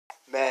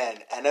Man,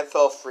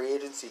 NFL free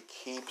agency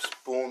keeps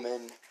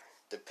booming.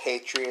 The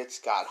Patriots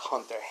got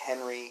Hunter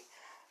Henry,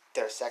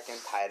 their second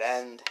tight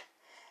end,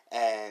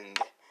 and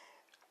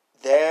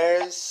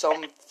there's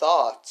some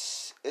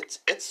thoughts. It's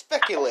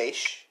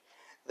speculation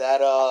that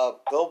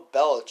Bill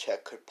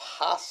Belichick could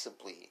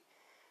possibly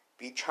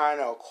be trying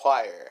to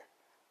acquire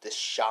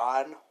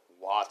Deshaun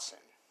Watson.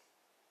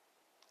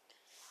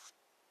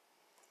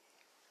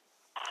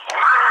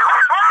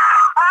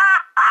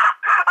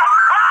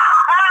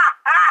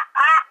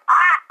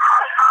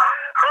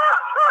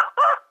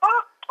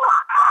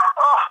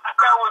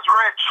 That was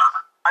rich.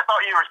 I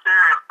thought you were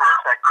serious for a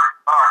second.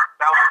 Oh,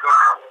 that was a good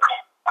one.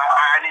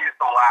 I needed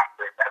some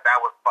laughter. That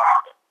was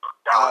fun.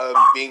 I'm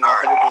being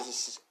 100%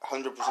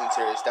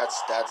 serious.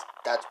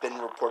 That's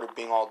been reported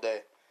being all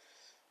day.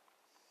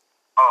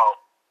 Oh.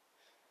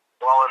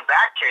 Well, in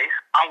that case,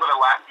 I'm going to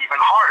laugh even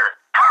harder.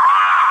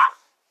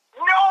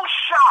 No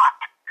shot.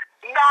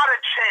 Not a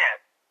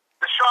chance.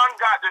 Deshaun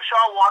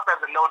Watson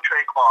has a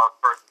no-trade clause,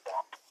 first of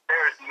all.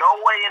 There is no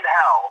way in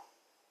hell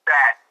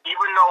that,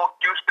 even though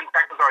Houston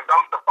Texans are a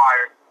dumpster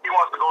fire, he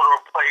wants to go to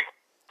a place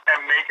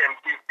and make him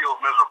feel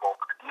miserable.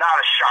 Not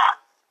a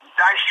shot.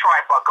 Nice try,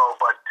 Bucko,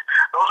 but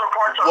those are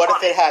parts of What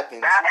if it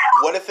happens?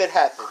 What if it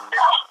happens?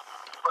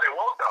 But it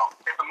won't, though.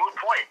 It's a moot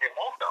point. It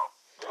won't, though.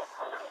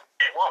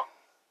 It won't.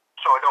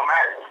 So it don't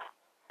matter.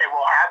 It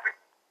won't happen.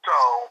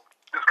 So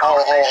this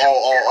conversation.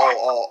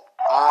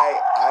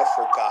 I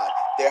forgot.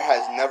 There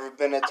has never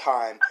been a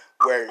time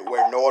where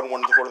no one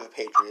wanted to go to the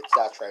Patriots.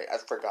 That's right. I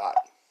forgot.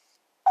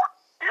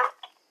 Yep.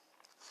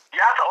 You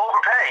have to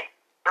overpay.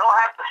 Bill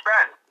has to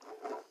spend.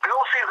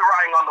 Bill sees the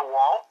writing on the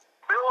wall.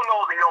 Bill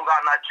knows he don't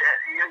got much.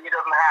 He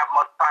doesn't have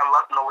much time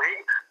left in the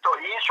league, so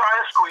he's trying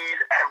to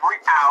squeeze every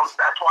ounce.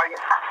 That's why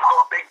he's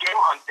go big game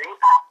hunting,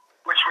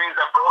 which means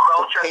that Bill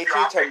Belichick. The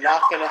Patriots are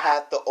not going to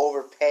have to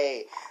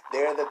overpay.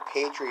 They're the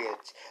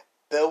Patriots.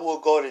 Bill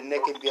will go to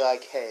Nick and be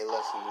like, "Hey,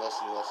 listen.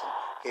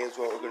 Here's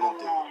what we're gonna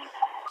do.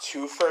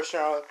 Two first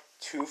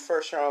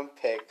round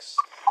picks.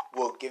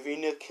 We'll give you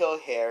N'Keal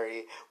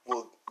Harry.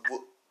 We'll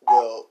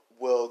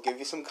give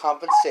you some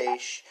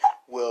compensation.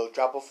 We'll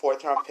drop a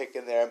 4th round pick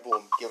in there, and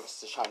boom, give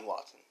us Deshaun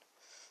Watson."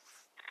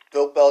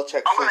 Bill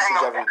Belichick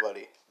faces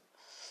everybody.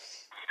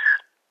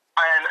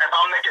 And if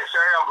I'm Nick and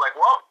Sherry, I'm like,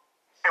 well,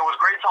 it was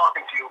great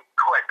talking to you.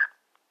 Click.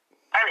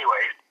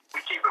 Anyway, we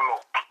keep it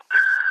moving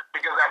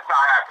because that's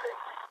not happening.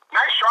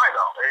 Nice try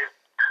though.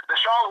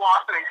 Deshaun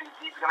Watson,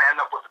 he's going to end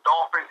up with the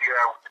Dolphins. He's going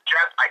to end up with the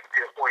Jets. I can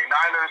see the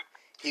 49ers.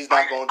 He's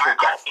not going to the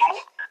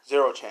Dolphins.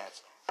 Zero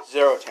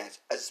chance.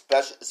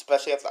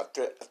 Especially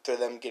after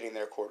them getting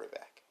their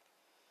quarterback.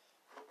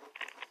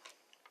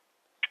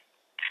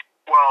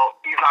 Well,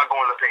 he's not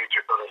going to the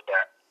Patriots, so there's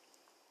that.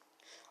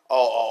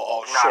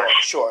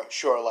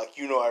 Sure. Like,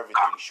 you know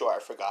everything. Sure, I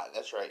forgot.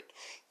 That's right.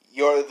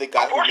 You're the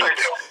guy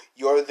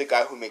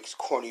who makes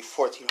corny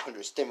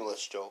 1,400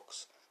 stimulus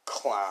jokes.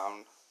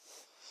 Clown.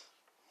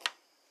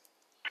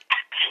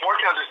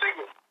 1,400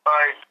 stimulus,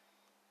 like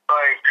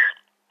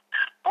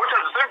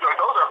 1,400 stimulus.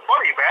 Those are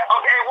funny, man.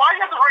 Okay, why do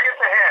you have to bring it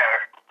to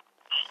hair?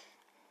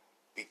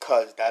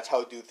 Because that's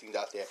how I do things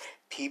out there.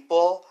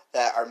 People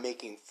that are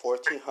making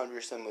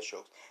 1,400 stimulus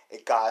jokes,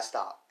 it gotta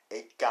stop.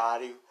 It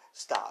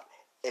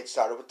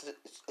started with the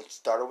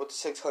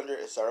 600.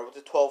 It started with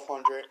the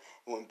 1,200. It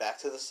went back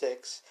to the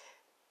 6.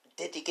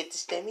 Did you get the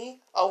stimmy?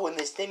 Oh, when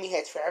the stimmy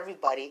hits for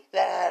everybody.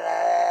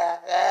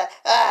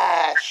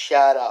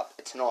 Shut up.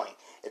 It's annoying.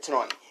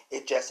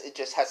 It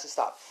just has to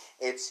stop.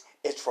 It's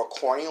for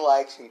corny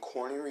likes and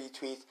corny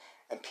retweets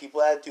and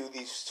people that do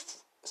these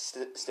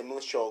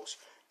stimulus jokes.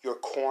 You're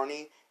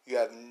corny. You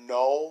have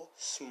no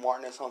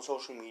smartness on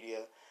social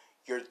media.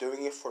 You're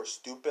doing it for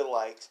stupid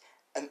likes.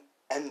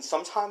 And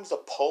sometimes the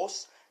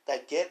posts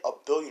that get 1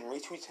 billion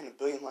retweets and 1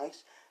 billion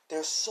likes,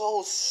 they're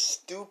so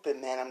stupid,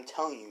 man. I'm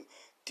telling you.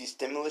 These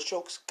stimulus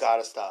jokes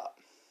gotta stop.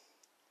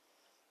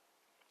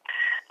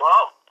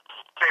 Well,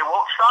 they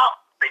won't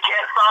stop. They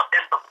can't stop.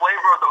 It's the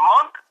flavor of the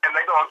month, and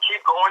they're going to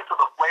keep going till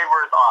the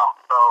flavor is off.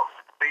 So,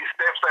 if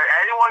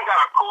anyone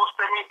got a cool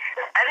stimmy,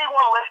 if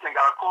anyone listening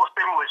got a cool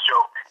stimulus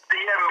joke,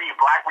 DM me,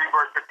 Black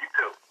Rebirth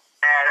 52,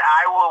 and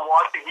I will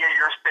want to hear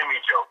your stimmy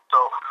joke. So,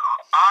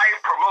 I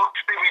promote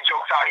stimmy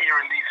jokes out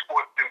here in these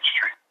sports news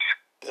streets.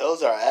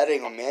 Bills are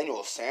adding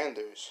Emmanuel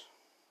Sanders.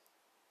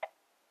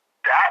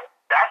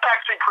 That's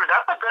actually pretty.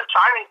 That's a good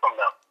timing from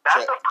them.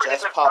 That's a pretty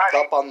just good popped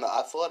timing. up on the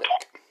Athletic.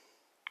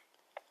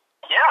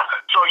 Yeah,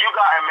 so you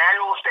got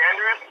Emmanuel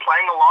Sanders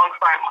playing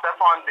alongside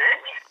Stephon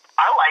Diggs.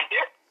 I like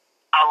it.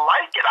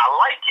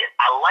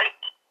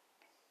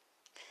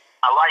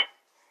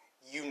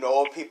 You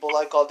know what people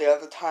like all day on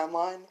the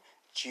timeline?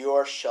 Gio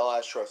Urshela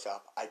at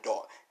shortstop. I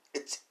don't.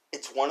 It's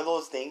one of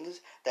those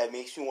things that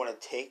makes me want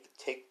to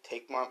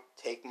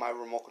take my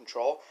remote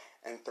control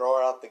and throw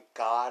it out the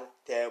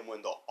goddamn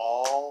window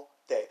all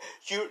day.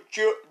 Gio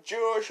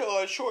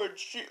Urshela at short.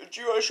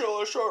 Gio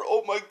Urshela at short.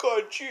 Oh my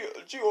God, Gio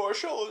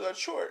Urshela at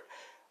short.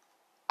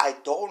 I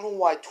don't know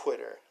why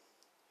Twitter,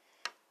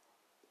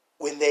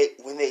 when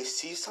they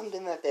see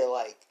something that they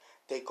like,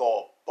 they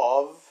go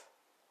above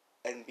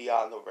and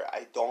beyond over it.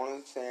 I don't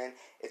understand.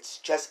 It's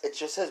just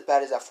as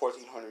bad as that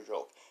 1400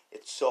 joke.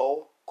 It's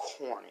so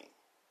corny.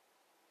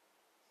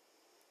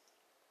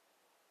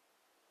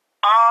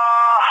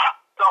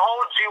 The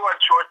whole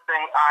G1 short thing,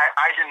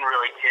 I didn't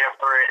really care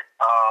for it.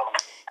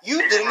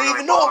 You didn't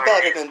even know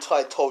about it until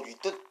I told you.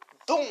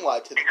 Don't lie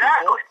to the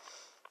people.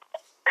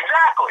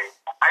 Exactly.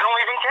 I don't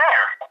even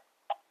care.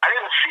 I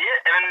didn't see it,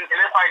 and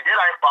if I did,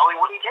 I probably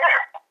wouldn't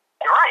care.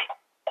 You're right.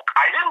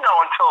 I didn't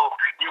know until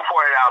you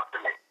pointed out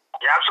to me.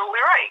 You're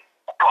absolutely right.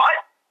 But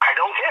I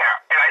don't care,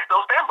 and I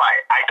still stand by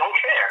it. I don't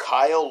care.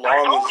 Kyle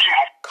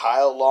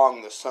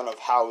Long, the son of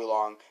Howie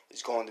Long,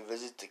 is going to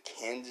visit the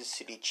Kansas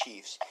City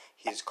Chiefs.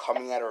 He is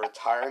coming out of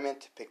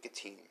retirement to pick a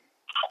team.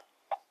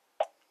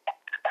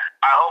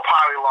 I hope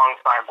Howie Long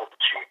signs with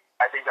the Chiefs.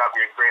 I think that'd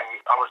be a great.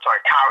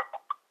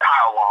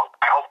 Kyle Long.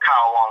 I hope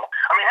Kyle Long.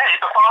 I mean, hey,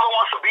 if the father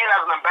wants to be in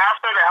as an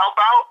ambassador to help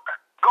out,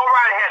 go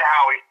right ahead,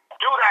 Howie.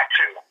 Do that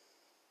too.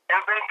 And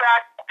in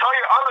fact, tell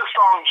your other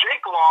song,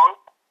 Jake Long,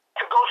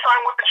 to go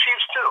sign with the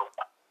Chiefs too.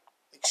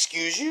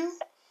 Excuse you?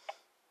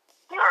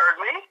 You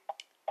heard me.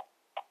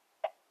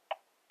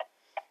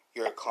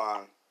 You're a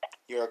clown.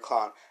 You're a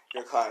clown.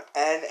 You're a clown.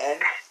 And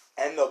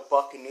the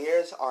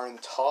Buccaneers are in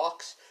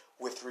talks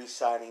with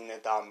re-signing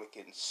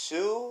Ndamukong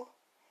Suh,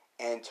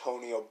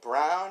 Antonio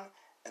Brown,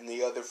 and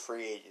the other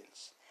free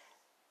agents.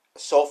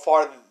 So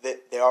far,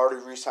 they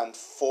already re-signed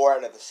 4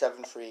 out of the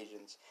 7 free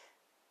agents.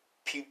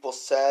 People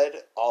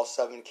said all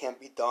 7 can't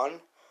be done.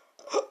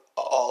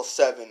 All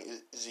 7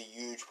 is a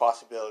huge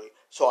possibility.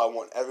 So I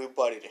want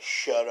everybody to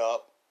shut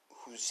up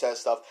who says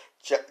stuff.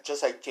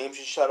 Just like James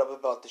should shut up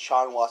about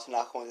Deshaun Watson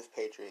not going to the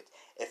Patriots.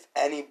 If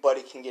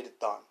anybody can get it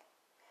done,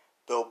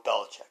 Bill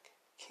Belichick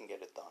can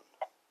get it done.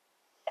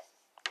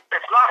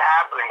 It's not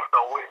happening,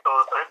 so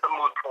it's a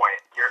moot point.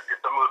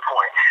 It's a moot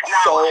point. Now,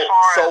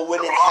 so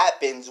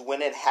when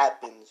it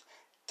happens,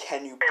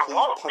 can you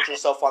please punch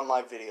yourself on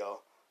live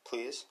video,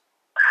 please?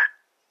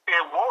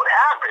 It won't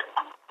happen.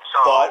 So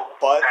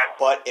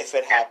but if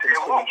it happens,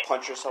 can you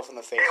punch yourself in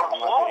the face on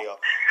live video?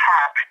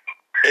 Happen.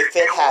 If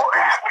it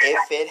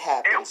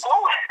happens. It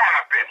won't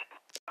happen.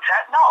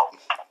 No.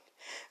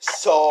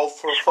 So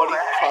for funny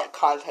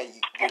content,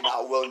 you're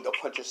not willing to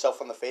punch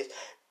yourself on the face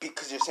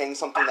because you're saying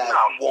something that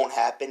won't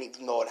happen,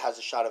 even though it has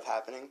a shot of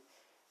happening.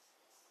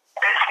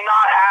 It's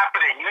not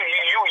happening.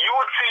 You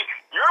would see.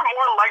 You're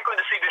more likely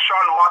to see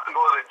Deshaun Watson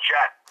go to the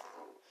Jets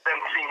than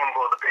seeing him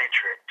go to the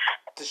Patriots.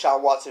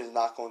 Deshaun Watson is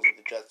not going to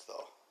the Jets,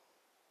 though.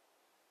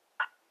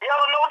 He has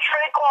a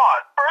no-trade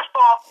clause. First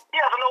off, he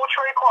has a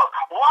no-trade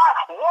clause.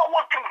 Why? What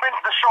would convince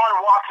Deshaun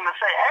Watson to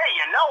say, hey,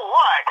 you know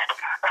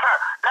what?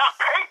 That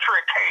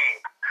Patriot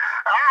team,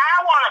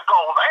 I want to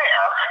go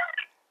there.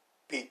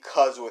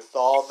 Because with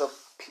all the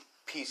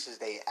pieces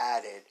they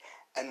added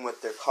and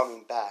with their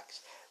coming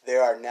backs, they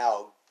are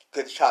now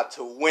good shot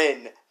to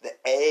win the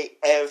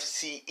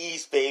AFC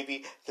East,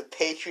 baby. The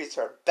Patriots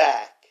are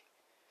back.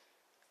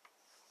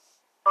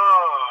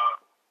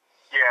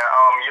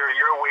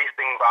 You're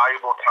wasting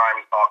valuable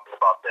time talking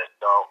about this,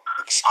 so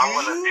I'm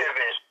going to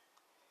pivot.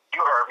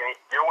 You heard me.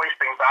 You're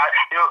wasting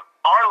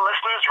our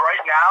listeners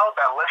right now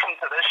that listen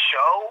to this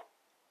show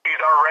is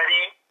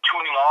already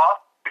tuning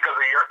off because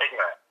of your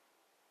ignorance.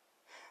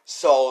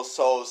 So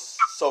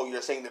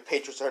you're saying the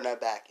Patriots are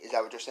not back? Is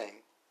that what you're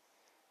saying?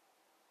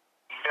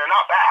 They're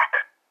not back.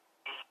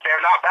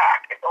 They're not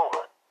back. It's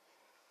over.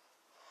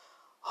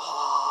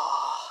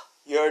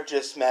 You're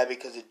just mad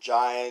because the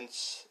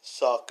Giants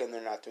suck and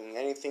they're not doing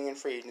anything in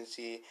free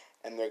agency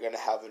and they're going to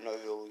have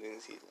another losing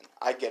season.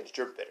 I get it.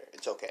 You're bitter.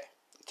 It's okay.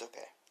 It's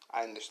okay.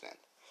 I understand.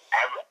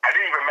 I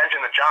didn't even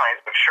mention the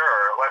Giants, but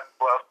sure, let's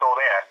go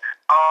there.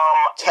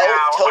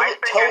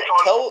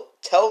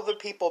 Tell the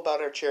people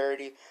about our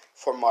charity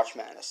for March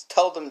Madness.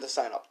 Tell them to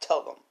sign up. Tell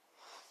them.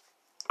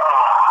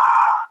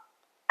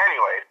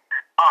 Anyways,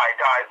 all right,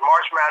 guys.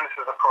 March Madness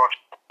is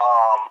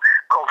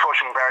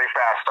approaching very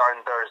fast, starting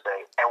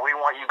Thursday, and we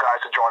want you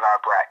guys to join our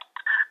bracket.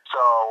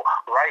 So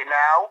right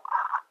now,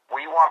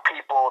 we want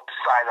people to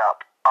sign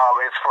up.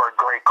 It's for a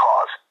great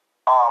cause.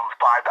 $5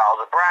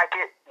 a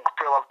bracket.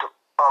 Fill up to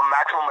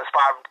maximum is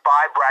five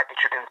brackets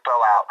you can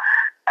fill out,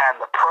 and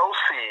the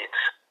proceeds,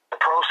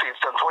 20%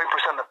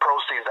 of the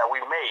proceeds that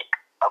we make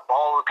of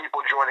all the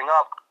people joining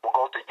up will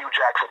go to Hugh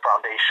Jackson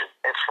Foundation.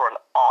 It's for an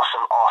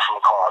awesome,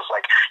 awesome cause.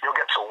 Like, you'll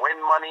get to win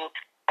money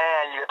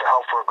and you get to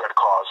help for a good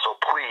cause. So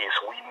please,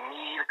 we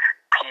need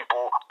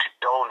people to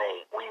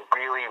donate. We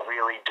really,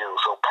 really do.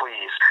 So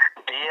please,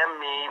 DM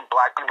me,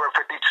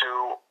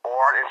 BlackBeaver52, or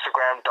on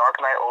Instagram,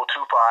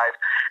 DarkKnight025,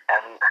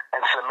 and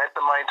submit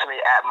the money to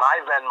me at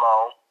my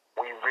Venmo.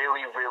 We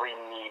really, really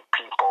need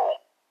people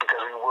because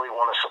we really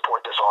want to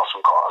support this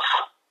awesome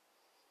cause.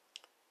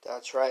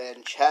 That's right,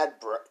 and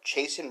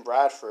Chasen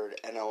Bradford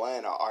and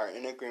Atlanta are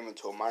in agreement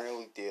to a minor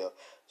league deal.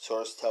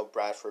 Sources tell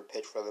Bradford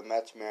pitched for the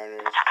Mets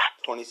Mariners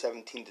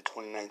 2017 to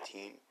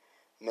 2019.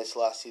 Missed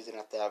last season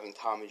after having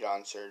Tommy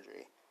John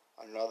surgery.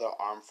 Another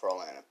arm for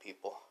Atlanta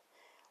people.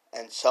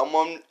 And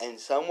someone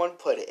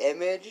put an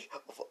image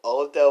of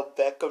Odell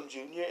Beckham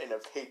Jr. in a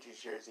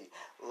Patriots jersey.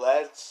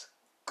 Let's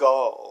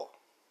go.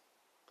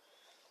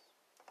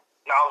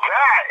 Now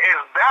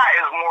that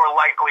is more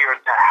likelier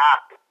to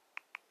happen.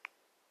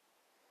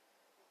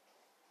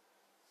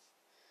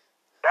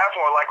 That's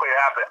more likely to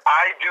happen.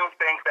 I do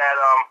think that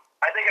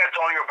I think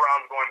Antonio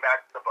Brown's going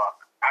back to the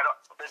Bucs.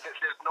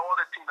 There's no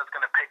other team that's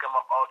going to pick him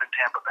up other than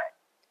Tampa Bay.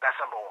 That's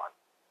number one.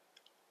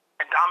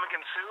 And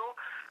Dominican Sue,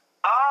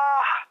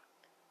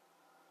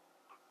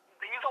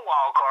 he's a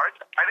wild card.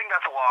 I think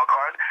that's a wild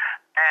card.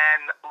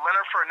 And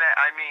Leonard Fournette,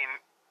 I mean,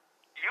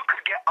 you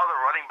could get other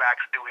running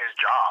backs to do his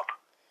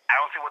job. I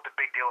don't see what the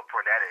big deal with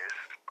Fournette is.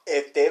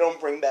 If they don't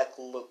bring back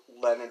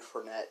Leonard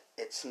Fournette,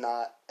 it's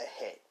not a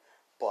hit.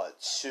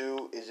 But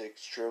Sue is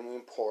extremely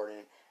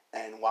important,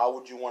 and why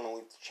would you want to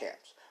leave the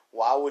champs?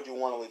 Why would you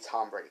want to leave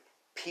Tom Brady?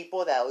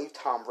 People that leave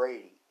Tom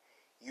Brady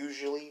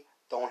usually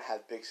don't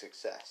have big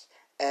success.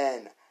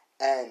 And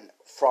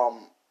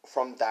from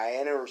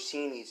Diana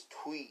Rossini's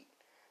tweet,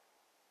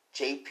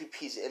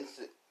 JPP's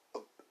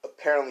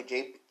apparently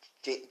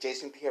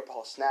Jason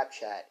Pierre-Paul's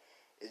Snapchat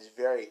is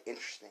very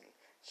interesting.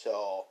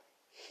 So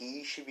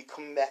he should be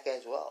coming back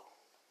as well.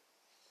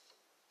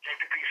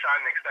 JPP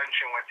signed an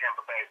extension with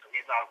Tampa Bay, so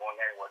he's not going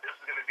anywhere. This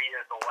is going to be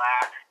his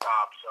last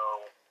stop,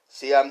 so...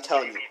 See, I'm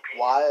telling you,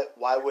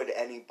 why would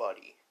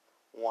anybody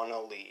want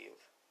to leave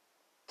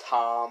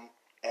Tom,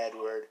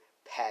 Edward,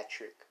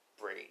 Patrick,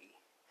 Brady?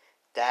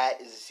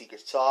 That is the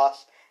secret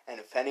sauce, and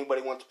if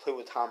anybody wants to play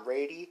with Tom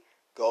Brady,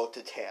 go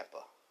to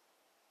Tampa.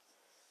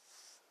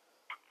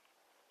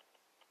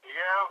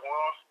 Yeah,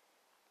 well,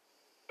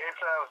 it's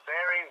a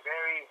very,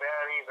 very,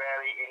 very,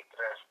 very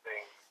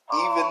interesting...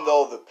 Even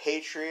though the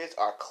Patriots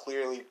are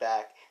clearly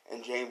back,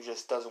 and James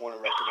just doesn't want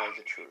to recognize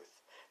the truth.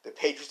 The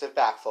Patriots are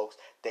back, folks.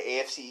 The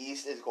AFC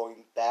East is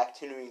going back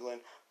to New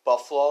England.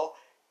 Buffalo,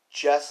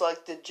 just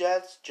like the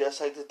Jets, just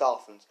like the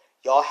Dolphins.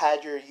 Y'all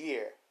had your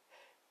year.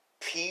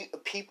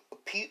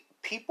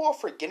 People are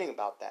forgetting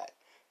about that.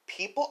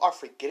 People are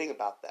forgetting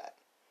about that.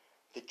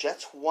 The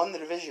Jets won the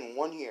division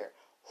 1 year.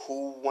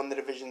 Who won the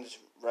divisions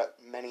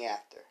many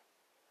after?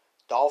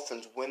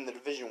 Dolphins win the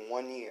division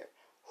 1 year.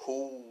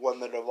 Who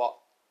won the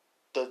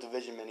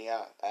division many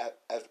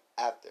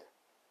after?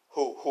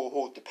 Who?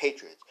 The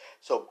Patriots.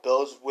 So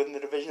Bills win the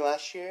division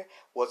last year.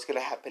 What's gonna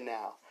happen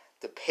now?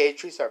 The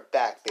Patriots are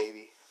back,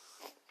 baby.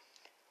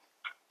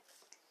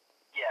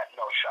 Yeah,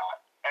 no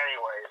shot.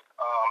 Anyways,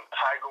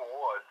 Tiger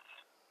Woods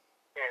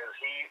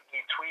he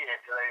tweeted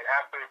today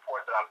after the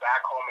report that I'm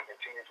back home and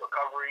continuous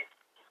recovery.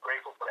 He's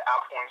grateful for the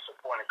outpouring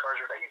support and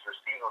encouragement that he's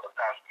received over the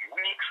past few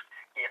weeks.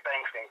 He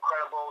thanks the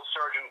incredible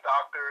surgeon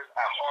doctors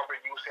at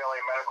Harvard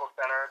UCLA Medical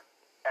Center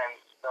and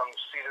some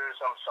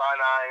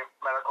Sinai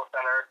Medical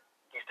Center.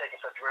 He's taking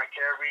such great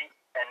care of me,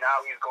 and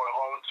now he's going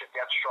home to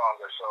get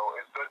stronger. So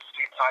it's good to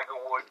see Tiger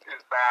Woods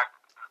is back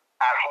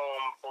at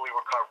home, fully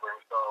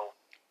recovering. So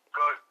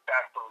good.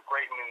 That's the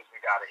great news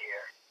we got to hear.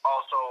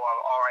 Also,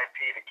 RIP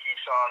to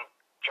Keyshawn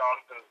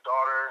Johnson's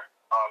daughter.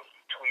 He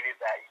tweeted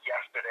that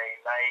yesterday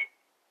night.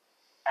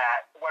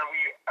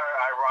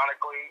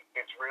 Ironically,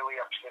 it's really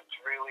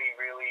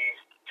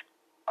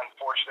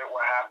unfortunate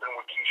what happened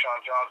with Keyshawn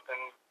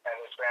Johnson and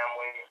his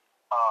family.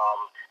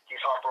 He's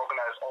heartbroken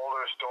that his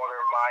oldest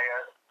daughter,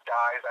 Maya,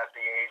 dies at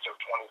the age of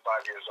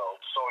 25 years old.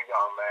 So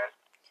young, man.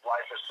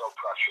 Life is so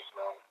precious,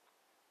 man.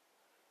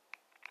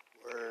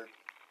 Word.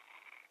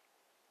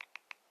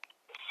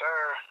 Yes, sir.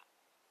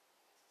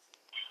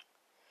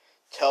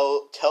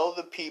 Tell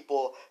the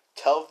people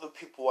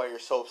why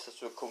you're so obsessed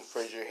with Clint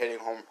Frazier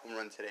hitting home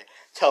run today.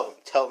 Tell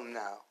them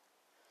now.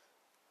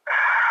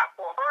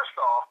 Well, first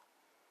off,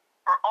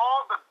 for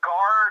all the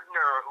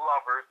Gardner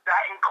lovers,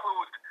 that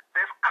includes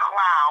this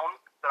clown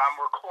that I'm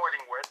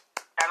recording with,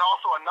 and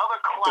also another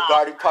clown. The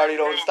Garden Party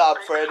don't stop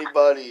for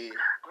anybody.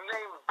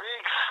 Named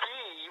Big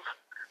Steve.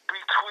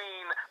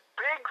 Between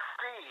Big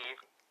Steve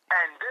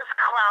and this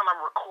clown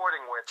I'm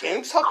recording with.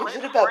 James talking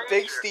shit about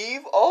Big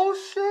Steve? Oh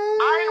shit!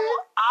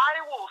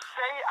 I will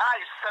say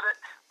I've said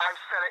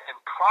it in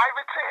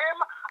private to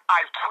him.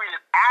 I've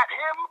tweeted at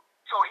him,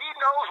 so he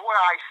knows where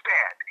I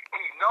stand.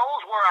 He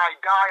knows where I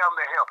die on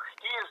the hill.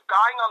 He is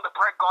dying on the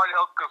Brett Gardner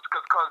hill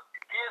because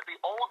he is the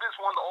oldest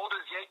one, the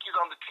oldest Yankees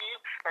on the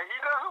team, and he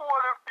doesn't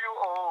want to feel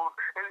old,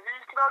 and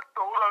he's not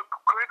sold on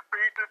Clint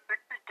Frazier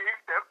 60-game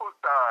sample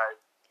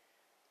size.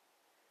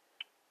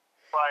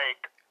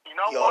 Like, you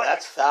know what? Yo,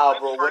 that's foul,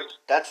 bro.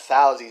 That's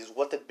foulsies.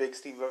 What did Big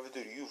Steve ever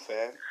do to you,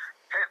 fam?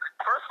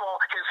 First of all,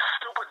 his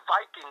stupid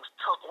Vikings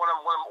took one of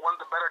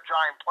the better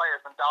Giant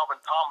players than Dalvin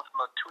Thomas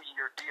on a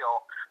 2-year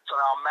deal. So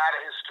now I'm mad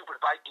at his stupid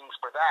Vikings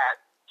for that.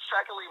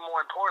 Secondly,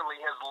 more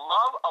importantly, his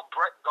love of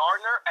Brett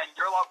Gardner and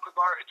your love of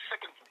Gardner, it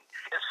sickens me.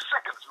 It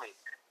sickens me.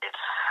 It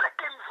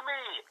sickens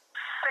me.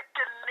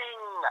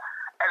 Sickening.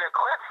 And if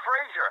Clint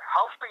Frazier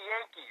helps the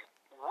Yankees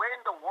win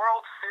the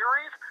World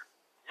Series,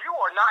 you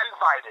are not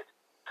invited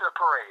to the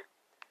parade.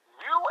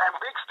 You and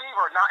Big Steve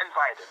are not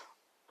invited.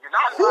 You're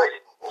not invited.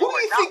 Who do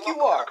you think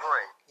you are?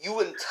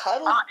 You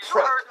entitled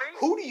prick.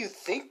 Who do you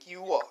think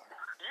you are?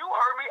 You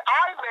heard me.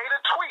 I made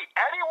a tweet.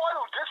 Anyone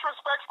who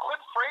disrespects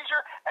Clint Frazier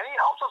and he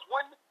helps us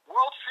win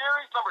World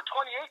Series number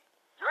 28,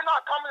 you're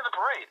not coming to the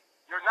parade.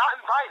 You're not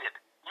invited.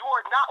 You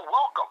are not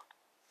welcome.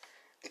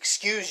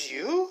 Excuse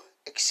you?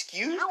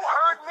 Excuse? You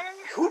heard me?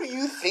 Who do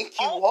you think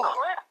you Oh, are?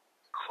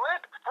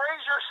 Clint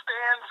Frazier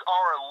stands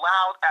are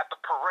allowed at the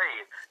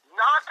parade,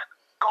 not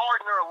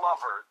Gardner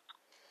lovers.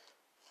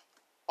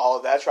 Oh,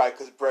 that's right,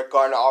 because Brett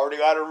Gardner already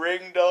got a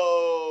ring,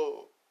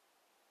 though.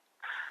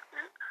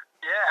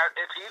 Yeah,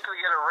 it's easy to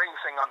get a ring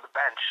thing on the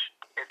bench.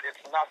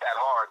 It's not that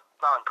hard.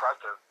 It's not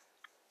impressive.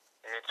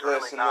 It's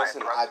really not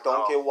Listen, impressive I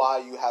don't get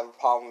why you have a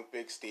problem with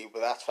Big Steve,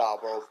 but that's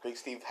foul, bro. Big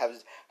Steve has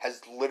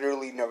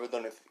literally never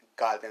done a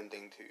goddamn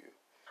thing to you.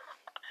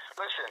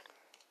 Listen,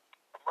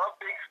 love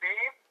Big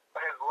Steve,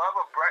 but his love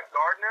of Brett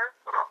Gardner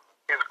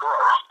is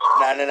gross.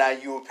 Nah.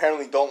 You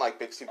apparently don't like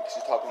Big Steve because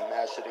you're talking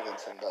mad shit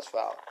against him. That's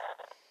foul.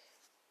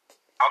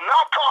 I'm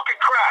not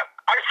talking crap.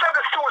 I said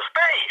this to his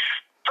face.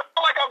 It's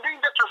not like I'm being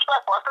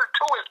disrespectful. I said it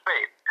to his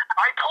face.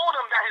 I told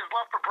him that his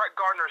love for Brett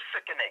Gardner is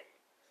sickening.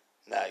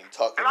 Nah, you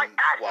talking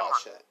wild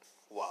shit.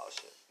 Wild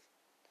shit.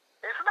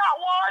 It's not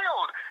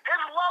wild. His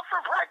love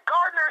for Brett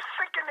Gardner is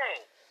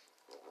sickening.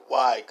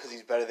 Why? Because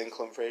he's better than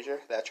Clint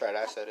Frazier? That's right,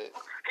 I said it.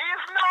 He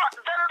is not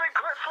better than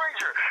Clint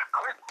Frazier.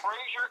 Clint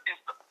Frazier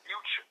is the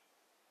future.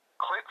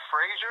 Clint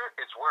Frazier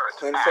is where it's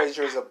Clint at.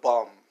 Frazier is a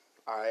bum,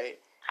 alright?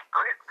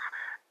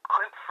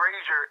 Clint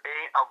Frazier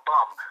ain't a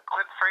bum.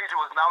 Clint Frazier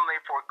was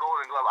nominated for a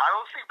Golden Glove. I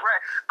don't see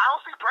Brett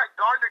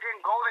Gardner getting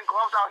Golden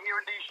Gloves out here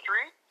in these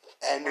streets.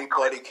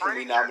 Anybody can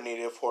be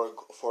nominated for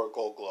a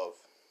Gold Glove.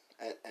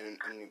 And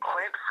Clint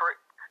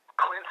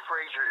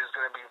Frazier is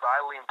going to be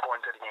vitally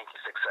important to the Yankees'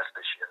 success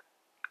this year.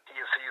 He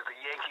is the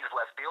Yankees'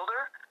 left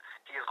fielder.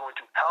 He is going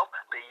to help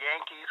the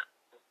Yankees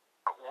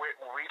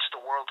reach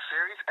the World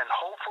Series and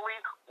hopefully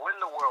win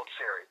the World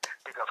Series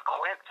because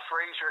Clint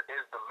Frazier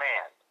is the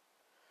man.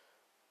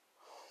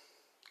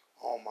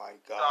 Oh my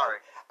God! Sorry.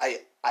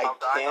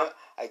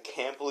 I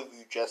can't believe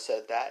you just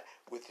said that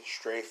with a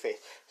straight face.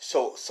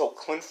 So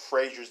Clint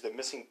Frazier's the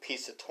missing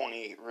piece of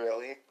 28,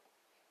 really?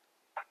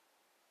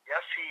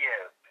 Yes, he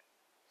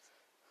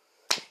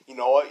is. You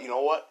know what?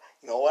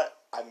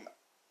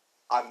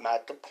 I'm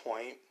at the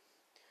point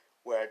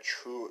where I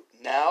truly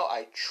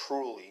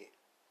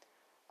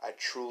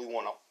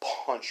want to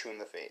punch you in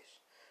the face.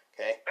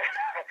 Okay?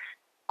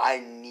 I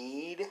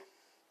need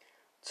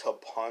to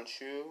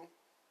punch you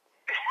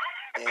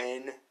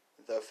in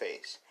the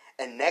face.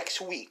 And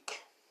next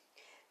week,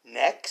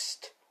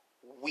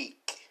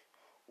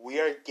 we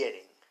are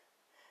getting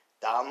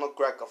Don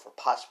LaGreca for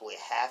possibly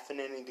half an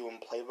inning doing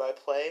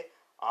play-by-play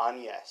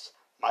on Yes.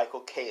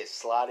 Michael K has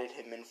slotted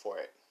him in for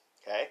it.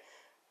 Okay?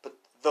 But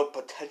the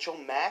potential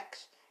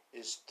max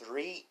is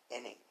 3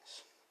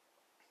 innings.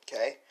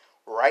 Okay?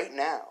 Right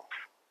now,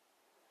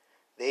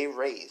 they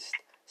raised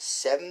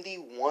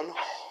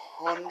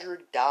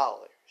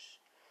 $7,100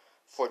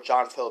 for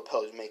John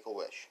Filippo's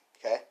Make-A-Wish.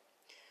 Okay?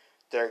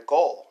 Their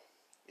goal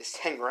is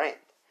 $10,000.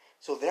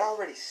 So they're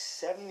already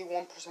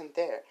 71%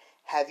 there.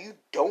 Have you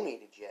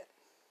donated yet?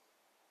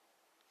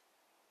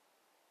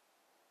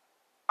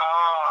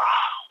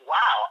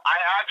 Wow.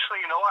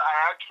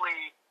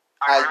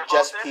 I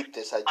just peeped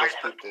this, so. I heard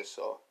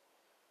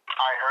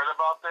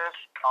about this.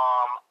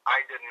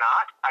 I did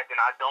not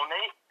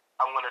donate.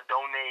 I'm gonna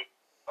donate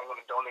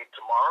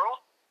tomorrow.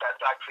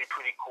 That's actually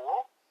pretty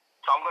cool.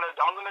 So I'm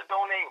gonna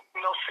donate,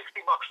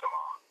 $60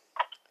 tomorrow.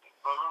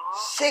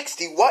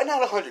 60? Why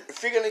not 100?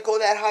 If you're gonna go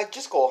that high,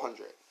 just go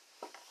 100.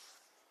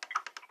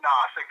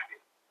 Nah,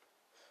 60.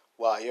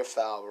 Wow, you're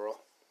foul, bro.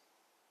 60.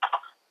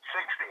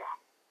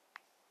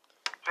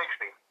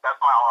 That's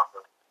my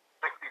offer.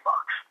 $60.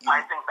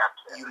 I think that's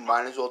it. You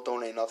might as well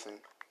donate nothing. $60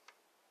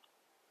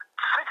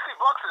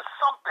 is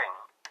something.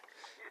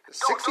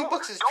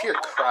 $60 is pure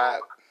crap.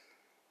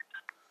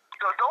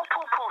 Don't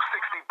poo-poo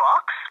 $60.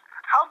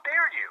 How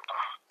dare you?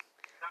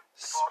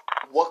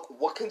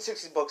 What can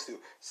 $60 do?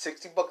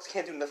 $60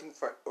 can't do nothing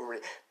for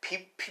already.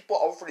 People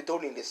already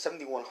donated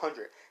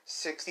 $7,100.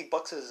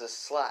 $60 is a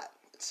slap.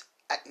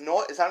 You know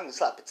what? It's not even a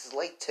slap. It's a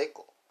light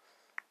tickle.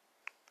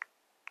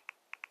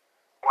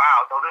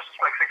 Wow, don't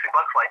disrespect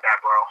 $60 like that,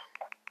 bro.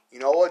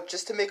 You know what?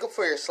 Just to make up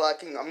for your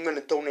slacking, I'm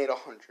gonna donate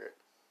 100.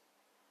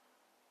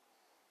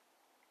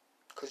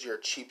 Cause you're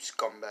a cheap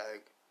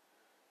scumbag.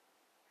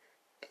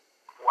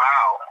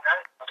 Wow,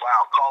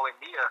 calling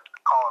me a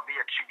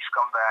cheap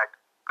scumbag.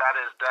 That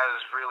is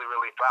really,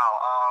 really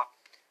foul.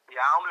 The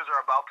Islanders are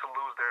about to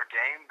lose their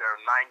game.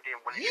 Their 9-game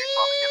winning streak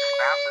about to get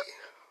snapped.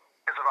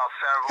 There's about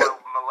 7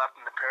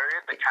 left in the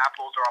period. The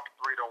Capitals are up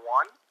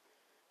 3-1.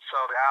 So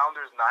the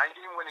Islanders'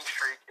 9-game winning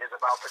streak is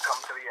about to come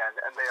to the end,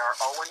 and they are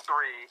 0-3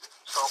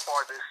 so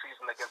far this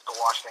season against the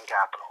Washington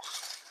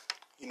Capitals.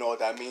 You know what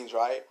that means,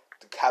 right?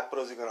 The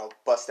Capitals are gonna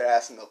bust their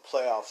ass in the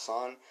playoffs,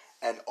 son.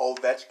 And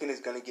Ovechkin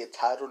is gonna get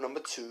title number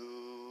 2.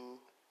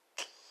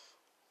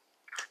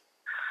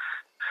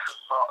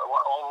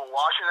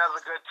 Washington has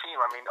a good team.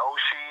 I mean,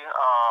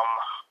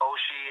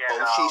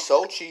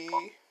 Sochi.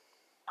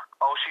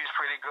 Oshie's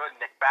pretty good.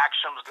 Nick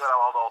Backstrom's good,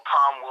 although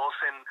Tom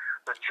Wilson,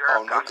 the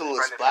jerk,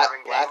 Nicholas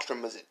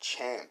Backstrom is a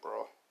champ,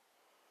 bro.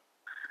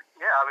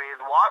 Yeah, I mean,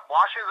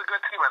 Washington's a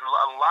good team,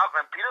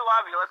 and Peter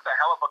Laviolette's a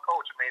hell of a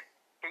coach. I mean,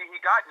 he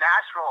got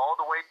Nashville all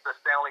the way to the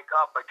Stanley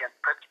Cup against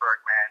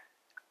Pittsburgh, man.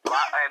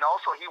 And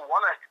also he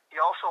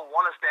also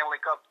won a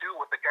Stanley Cup too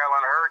with the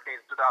Carolina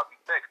Hurricanes in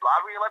 2006.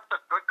 Lavielette's a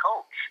good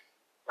coach.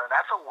 And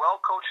that's a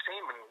well-coached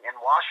team in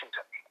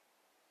Washington.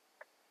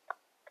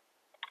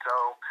 So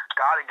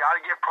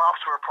gotta give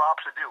props where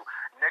props are due.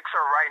 Knicks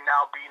are right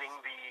now beating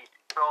the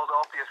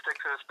Philadelphia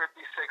Sixers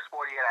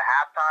 56-48 at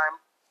halftime.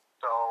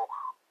 So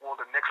will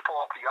the Knicks pull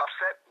off the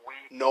upset?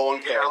 No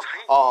one cares.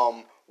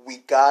 We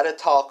gotta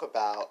talk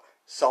about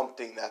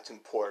something that's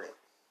important,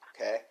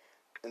 okay?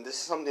 And this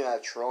is something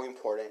that's really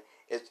important.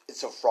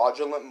 It's a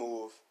fraudulent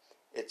move.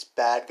 It's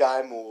bad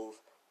guy move.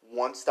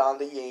 Once down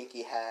the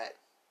Yankee hat,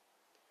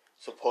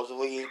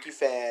 supposedly Yankee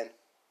fan,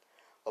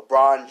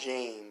 LeBron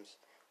James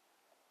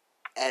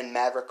and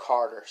Maverick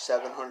Carter,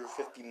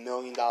 $750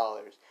 million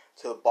to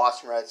the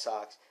Boston Red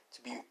Sox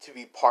to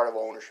be part of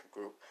an ownership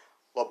group.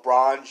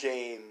 LeBron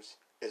James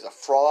is a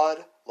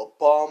fraud,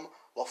 LeBum,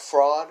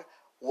 LaFraud.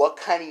 What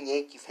kind of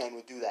Yankee fan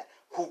would do that?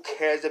 Who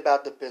cares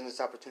about the business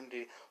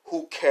opportunity?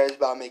 Who cares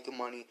about making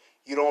money?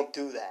 You don't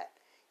do that.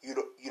 You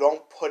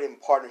don't put in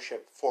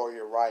partnership for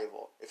your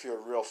rival if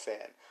you're a real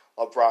fan.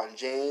 LeBron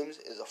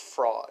James is a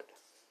fraud.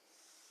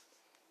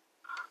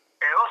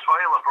 It was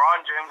funny.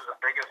 LeBron James is the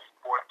biggest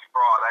sports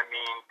fraud. I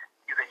mean,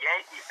 he's a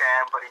Yankee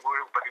fan, but he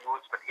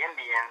roots for the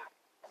Indians.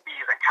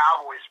 He's a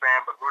Cowboys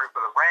fan, but rooted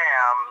for the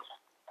Rams.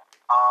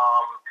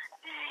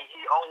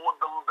 He owned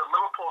the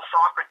Liverpool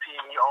soccer team.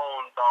 He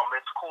owns.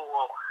 It's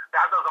cool.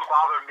 That doesn't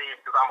bother me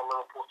because I'm a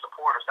Liverpool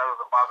supporter. So that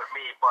doesn't bother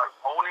me. But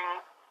owning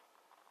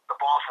the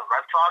Boston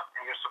Red Sox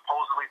and you're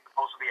supposed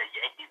to be a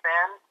Yankee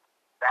fan,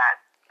 that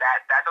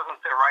doesn't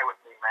sit right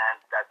with me, man.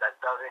 That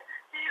doesn't.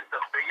 He's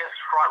the biggest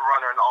front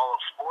runner in all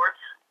of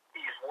sports.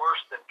 He's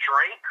worse than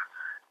Drake.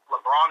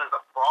 LeBron is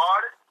a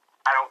fraud.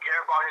 I don't care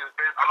about his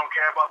business. I don't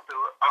care about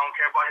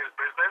his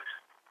business.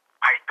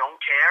 I don't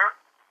care.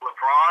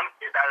 LeBron,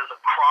 that is a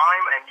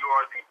crime, and you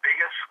are the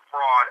biggest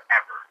fraud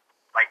ever.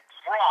 Like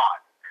fraud,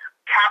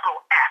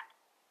 capital F,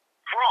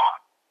 fraud.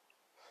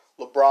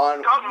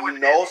 LeBron, we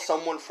know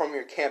someone from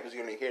your camp is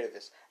going to hear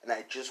this, and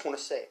I just want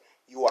to say,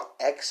 you are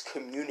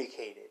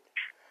excommunicated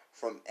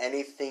from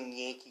anything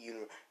Yankee.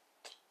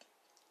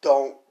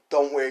 Don't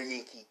wear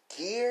Yankee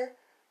gear.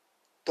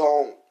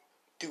 Do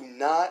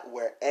not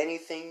wear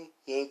anything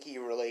Yankee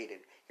related.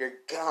 You're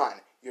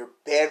gone. You're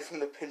banned from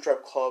the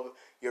Pinstripe Club.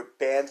 You're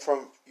banned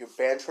from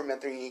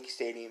entering Yankee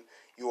Stadium.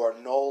 You are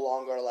no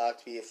longer allowed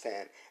to be a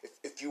fan.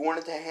 If you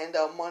wanted to hand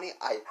out money,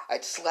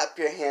 I'd slap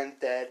your hand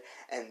dead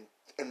and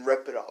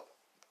rip it up.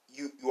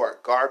 You are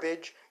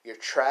garbage. You're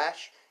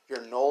trash.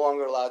 You're no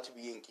longer allowed to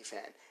be a Yankee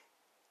fan.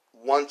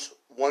 Once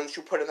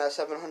you put in that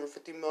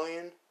 $750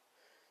 million,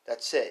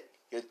 that's it.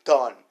 You're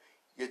done.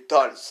 You're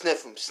done.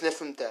 Sniff him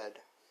dead.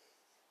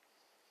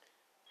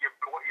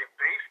 What you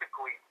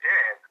basically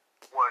did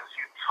was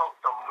you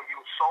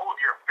sold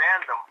your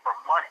fandom for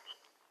money.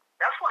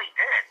 That's what he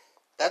did.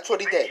 That's what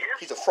he did.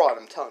 He's a fraud,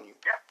 I'm telling you.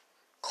 Yeah.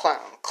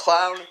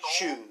 Clown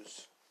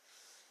shoes.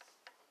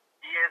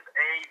 He is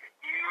a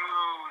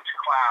huge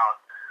clown.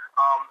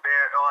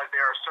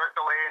 They're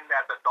circulating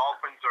that the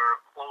Dolphins are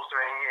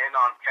closing in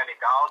on Kenny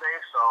Galladay,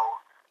 so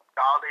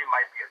Galladay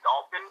might be a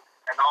Dolphin.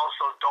 And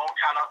also, don't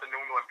count out the New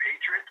England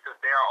Patriots because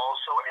they are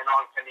also in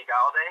on Kenny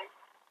Galladay.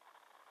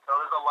 So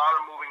there's a lot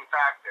of moving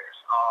factors.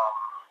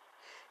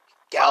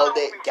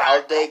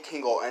 Galladay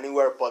can go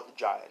anywhere but the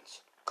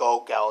Giants.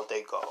 Go,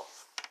 Galladay, go.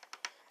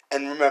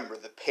 And remember,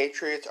 the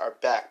Patriots are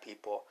back,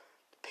 people.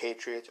 The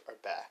Patriots are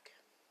back.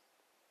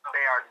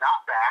 They are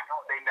not back.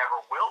 They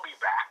never will be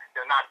back.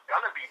 They're not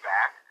gonna be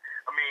back.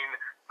 I mean,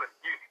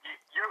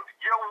 you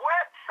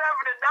went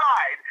 7-9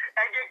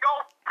 and you go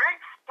big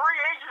free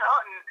agent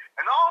hunting,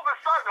 and all of a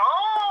sudden,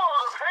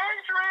 the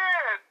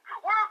Patriots,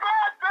 we're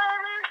back,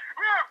 baby,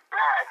 we're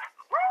back.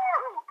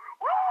 Woo,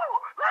 woo,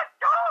 let's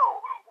go,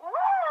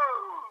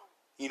 woo.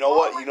 You know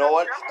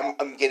what?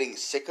 I'm getting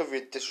sick of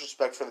your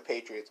disrespect for the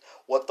Patriots.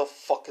 What the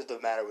fuck is the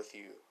matter with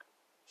you,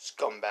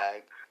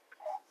 scumbag?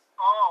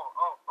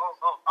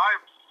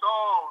 I'm so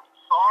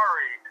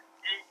sorry.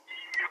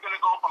 You're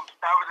gonna go from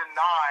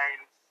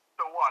 7-9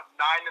 to what?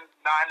 9-7,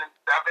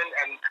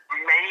 and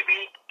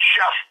maybe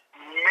just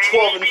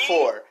maybe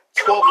 12-4.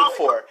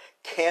 12-4.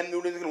 Cam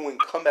Newton's gonna win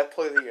comeback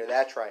player of the year.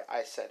 That's right.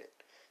 I said it.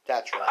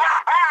 That's right. Oh,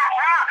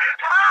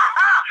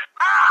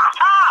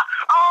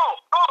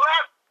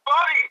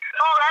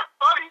 that's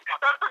funny.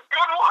 That's a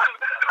good one.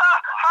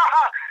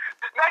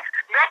 Next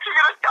you're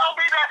gonna tell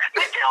me that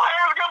Nikhil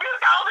Harry's gonna be a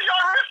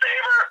 1,000-yard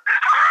receiver.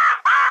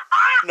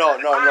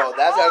 No.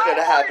 That's not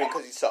gonna happen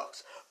because he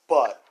sucks.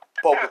 But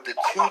with the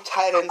two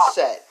tight end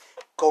set,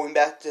 going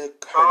back to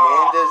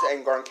Hernandez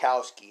and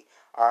Gronkowski,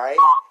 all right,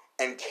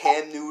 and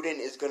Cam Newton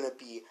is gonna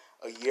be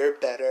a year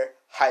better.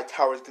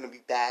 Hightower's gonna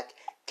be back,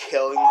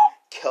 killing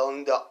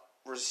the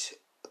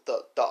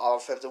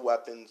offensive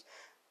weapons.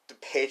 The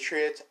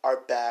Patriots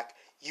are back.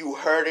 You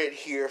heard it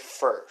here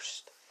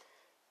first.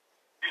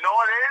 You know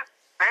what it is?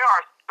 They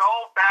are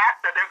so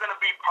back that they're going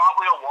to be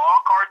probably a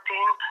wild card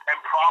team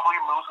and probably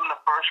losing the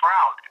first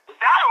round.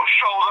 That'll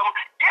show them,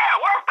 yeah,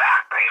 we're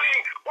back, baby.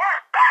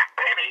 We're back,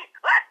 baby.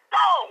 Let's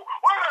go.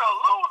 We're going to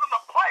lose in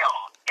the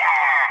playoffs.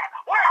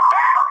 Yeah, we're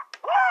back.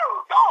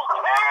 Woo, go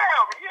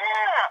Cam.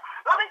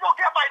 Yeah. Let me go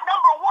get my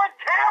number 1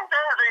 Cam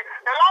jersey,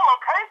 and I'm a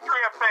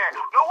Patriot fan.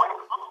 No way.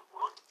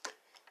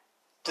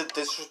 The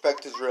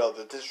disrespect is real.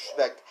 The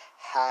disrespect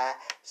has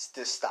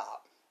to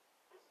stop.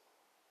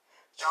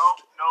 No.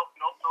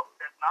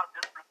 It's not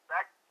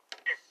disrespect.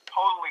 It's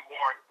totally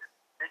warranted.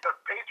 Because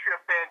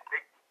Patriot fans,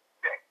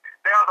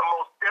 they are the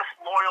most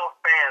disloyal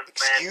fans,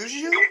 man. Excuse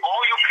you?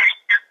 All you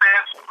Patriot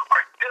fans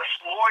are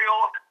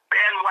disloyal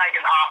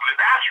bandwagon hoppers.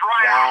 That's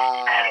right.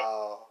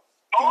 Wow.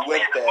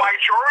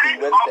 Majority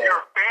of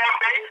your fan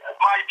base,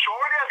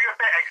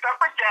 except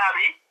for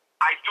Gabby.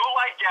 I do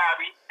like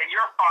Gabby, and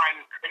you're fine,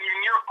 and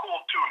you're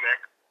cool too,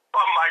 Nick.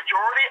 But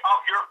majority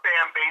of your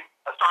fan base,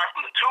 aside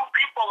from the 2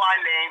 people I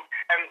named,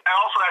 and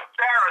also that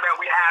Sarah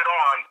that we had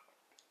on,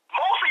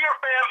 most of your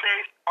fan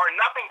base are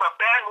nothing but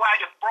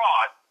bandwagon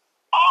frauds.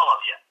 All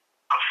of you.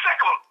 I'm sick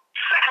of them.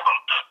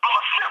 I'm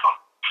a sick of them.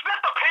 Split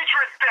the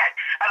Patriots deck,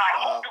 and I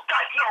hope you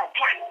guys never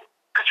win,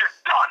 because you're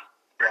done.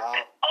 Wow.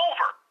 It's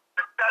over.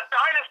 The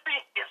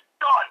dynasty is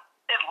done.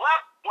 It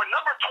left when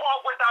number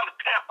 12 went down to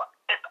Tampa.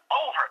 It's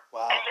over.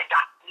 Wow. And they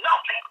got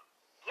nothing.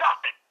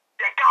 Nothing.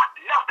 They got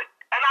nothing.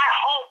 And I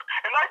hope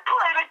and I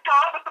pray to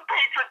God that the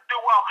Patriots do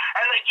well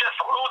and they just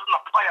lose in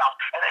the playoffs.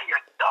 And then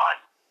you're done.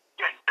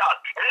 You're done.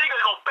 And then you're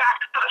going to go back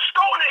to the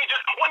Stone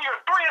Ages when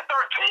you're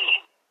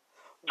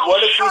 3-13. So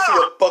what if we see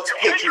a Bucks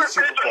Patriots Patriots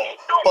Super Bowl?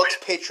 Bucks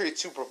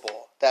Patriots Super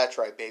Bowl. That's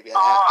right, baby.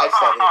 I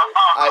said it.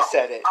 I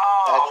said it.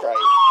 That's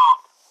right.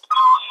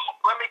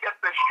 Let me get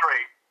this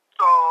straight.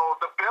 So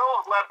the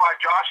Bills, led by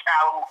Josh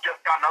Allen, who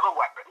just got another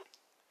weapon.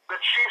 The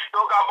Chiefs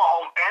still got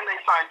Mahomes, and they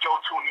signed Joe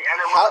Tooney, and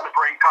they're looking to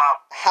bring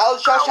Cobb.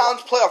 How's Josh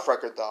Allen's playoff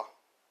record, though?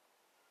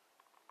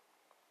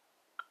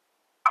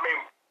 I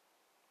mean,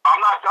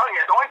 I'm not done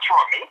yet. Don't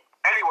interrupt me.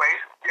 Anyways,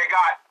 you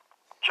got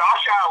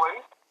Josh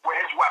Allen with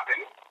his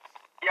weapon.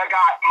 You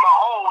got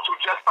Mahomes, who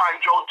just signed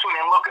Joe Tooney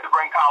and looking to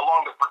bring Kyle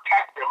Long to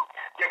protect him.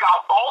 You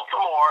got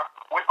Baltimore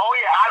with,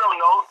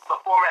 the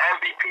former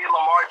MVP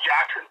Lamar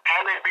Jackson,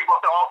 and they beat up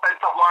the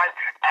offensive line,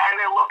 and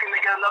they're looking to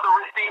get another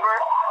receiver.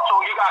 So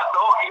you got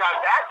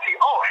that team.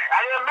 Oh, I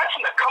didn't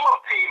mention the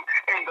come-up team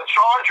in the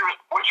Chargers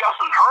with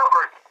Justin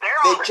Herbert.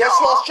 They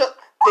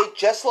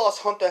just lost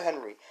Hunter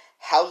Henry.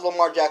 How's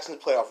Lamar Jackson's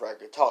playoff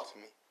record? Talk to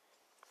me.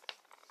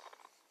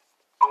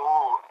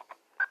 Ooh.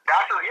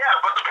 But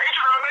the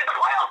Patriots never made the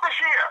playoffs this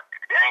year.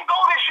 They didn't go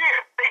this year.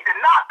 They did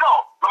not go.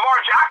 Lamar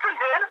Jackson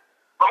did.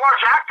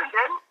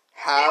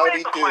 How'd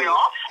he do?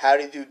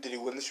 How'd he do? Did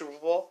he win the Super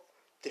Bowl?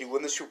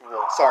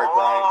 Sorry,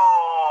 Brian.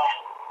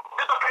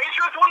 Did the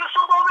Patriots win the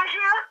Super Bowl this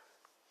year?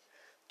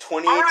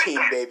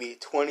 2018,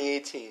 baby.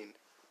 2018.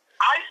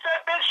 I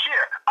said this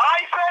year. I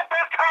said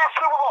this past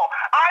Super Bowl.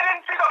 I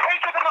didn't see the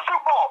Patriots in the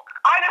Super Bowl.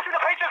 I didn't see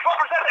the Patriots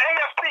represent the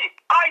AFC.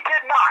 I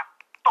did not.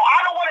 So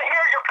I don't want to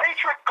hear your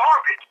Patriot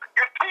garbage.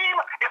 Your team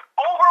is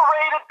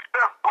overrated.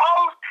 They're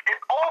bums. It's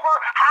over.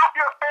 Half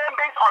your fan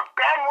base are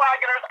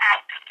bandwagoners.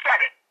 I've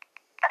said it.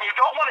 And you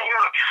don't want to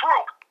hear the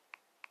truth.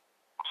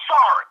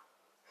 Sorry,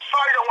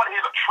 you don't want to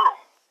hear the truth.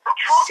 The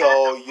truth so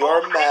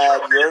you're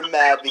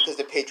mad because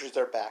the Patriots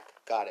are back.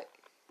 Got it.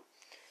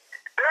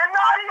 They're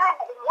not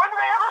even. When did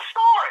they ever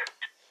start?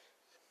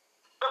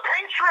 The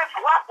Patriots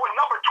left when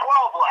number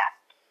 12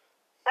 left.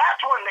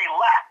 That's when they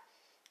left.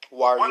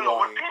 Why are you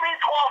lying? When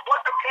PB12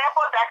 went to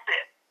Tampa, that's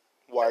it.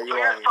 Why are you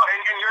lying?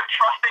 And you're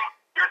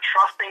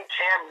trusting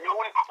Cam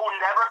Newton, who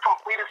never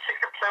completed 60%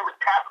 of his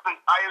passes his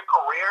entire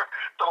career,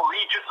 to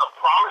lead you to the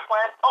promised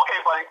land? Okay,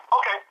 buddy.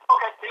 Okay.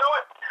 You know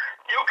what?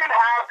 You can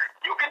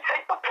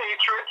take the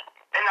Patriots,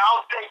 and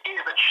I'll take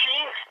either the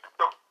Chiefs,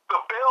 the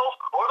Bills,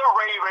 or the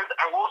Ravens,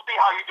 and we'll see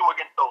how you do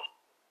against those.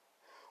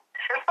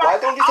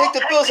 Why don't you take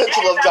the Bills since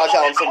you love Josh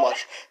Allen so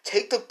much?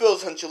 Take the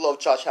Bills since you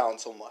love Josh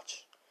Allen so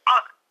much.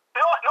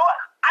 You know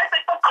what? I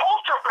think the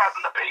Colts are better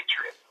than the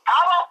Patriots.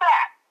 How about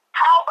that?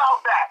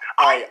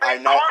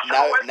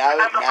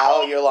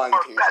 Now you're lying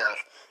to yourself.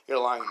 You're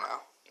lying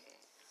now.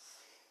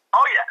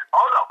 Oh, yeah.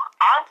 Oh, no.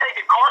 I'm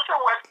taking Carson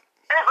Wentz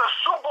is a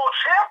Super Bowl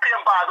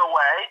champion, by the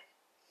way.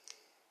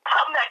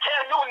 Something that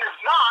Cam Newton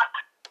is not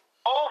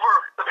over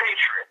the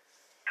Patriots.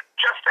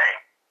 Just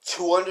saying.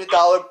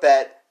 $200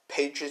 bet.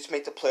 Patriots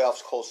make the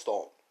playoffs. Colts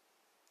don't.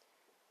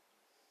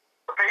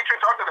 The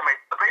Patriots are going to make.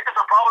 The Patriots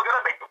are probably going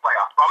to make the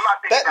playoffs. But I'm not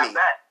taking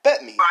that bet.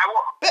 Bet me. But I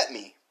will. Bet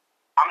me.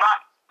 I'm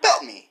not.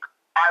 Bet me.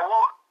 I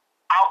will.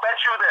 I'll bet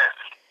you this.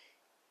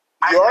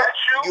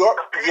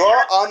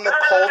 You're on the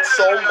Colts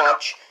so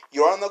much.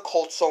 You're on the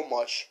Colts so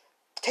much.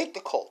 Take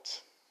the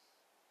Colts.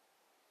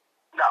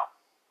 No.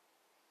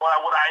 What I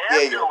am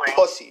doing. Yeah, you're a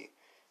pussy.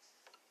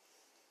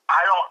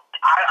 I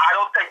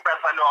don't take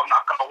bets I know I'm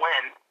not going to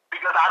win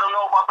because I don't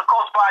know about the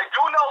Colts, but I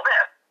do know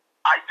this.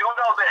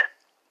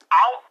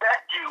 I'll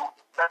bet you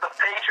that the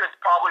Patriots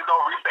probably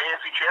don't reach the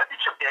AFC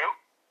Championship game.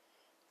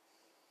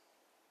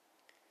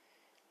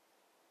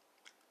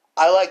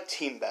 I like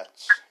team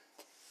bets.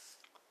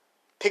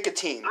 Pick a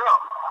team. No,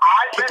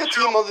 Pick a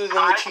team other than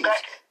the Chiefs.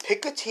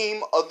 Pick a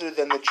team other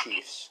than the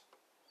Chiefs.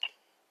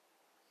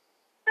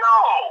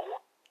 No.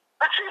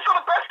 The Chiefs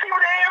are the best team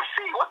in the AFC.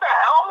 What the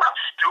hell? I'm not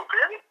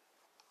stupid.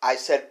 I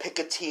said pick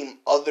a team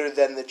other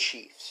than the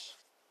Chiefs.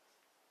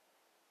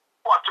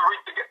 What,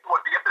 to get to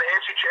the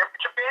AFC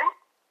Championship game?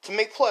 To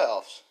make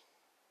playoffs.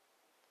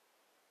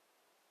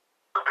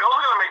 The Bills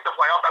are going to make the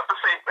playoffs. That's a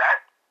safe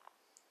bet.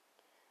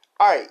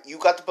 Alright, you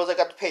got the Bills, I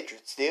got the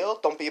Patriots. Deal?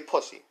 Don't be a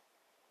pussy.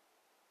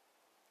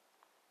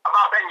 I'm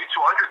not betting you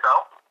 200,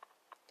 though.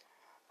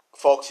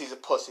 Folks, he's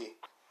a pussy.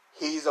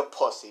 He's a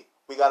pussy.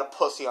 We got a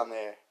pussy on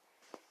there.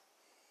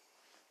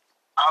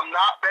 I'm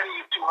not betting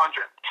you 200.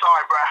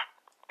 Sorry, bruh.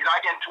 You're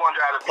not getting 200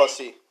 out of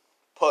me.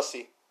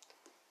 Pussy.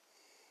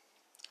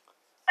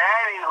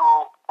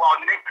 Anywho, while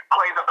Nick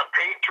claims that the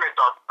Patriots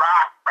are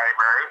back,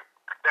 baby,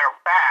 they're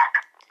back.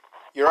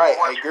 You're right.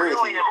 I agree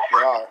with you.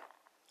 They are.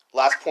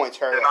 Last point's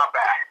her. They're not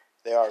back.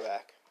 They are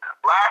back.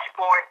 Last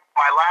point,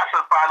 my last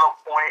and final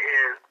point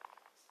is,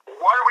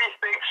 what do we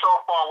think so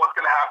far what's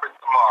going to happen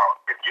tomorrow?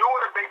 If you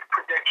were to make a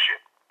prediction,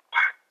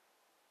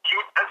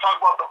 and talk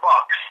about the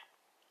Bucks,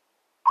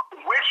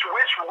 which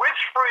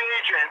free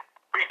agent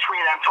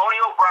between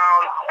Antonio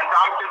Brown and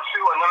Dominican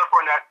Sue and Leonard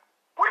Fournette,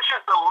 which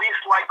is the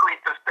least likely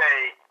to stay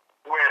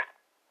with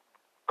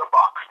the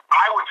Bucks?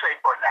 I would say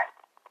Fournette.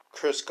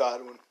 Chris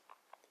Godwin.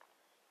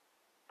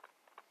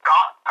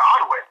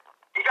 Godwin.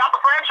 He got the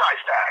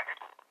franchise tag.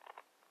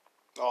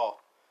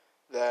 Oh.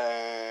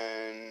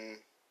 Then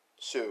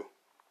Sue.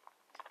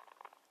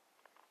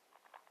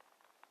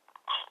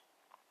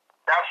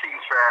 That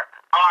seems fair.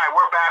 All right,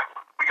 we're back.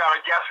 We got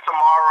a guest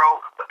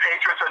tomorrow. The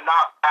Patriots are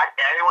not back.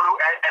 Anyone who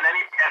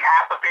and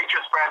half the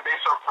Patriots fan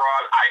base are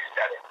fraud. I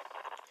said it.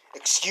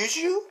 Excuse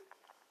you?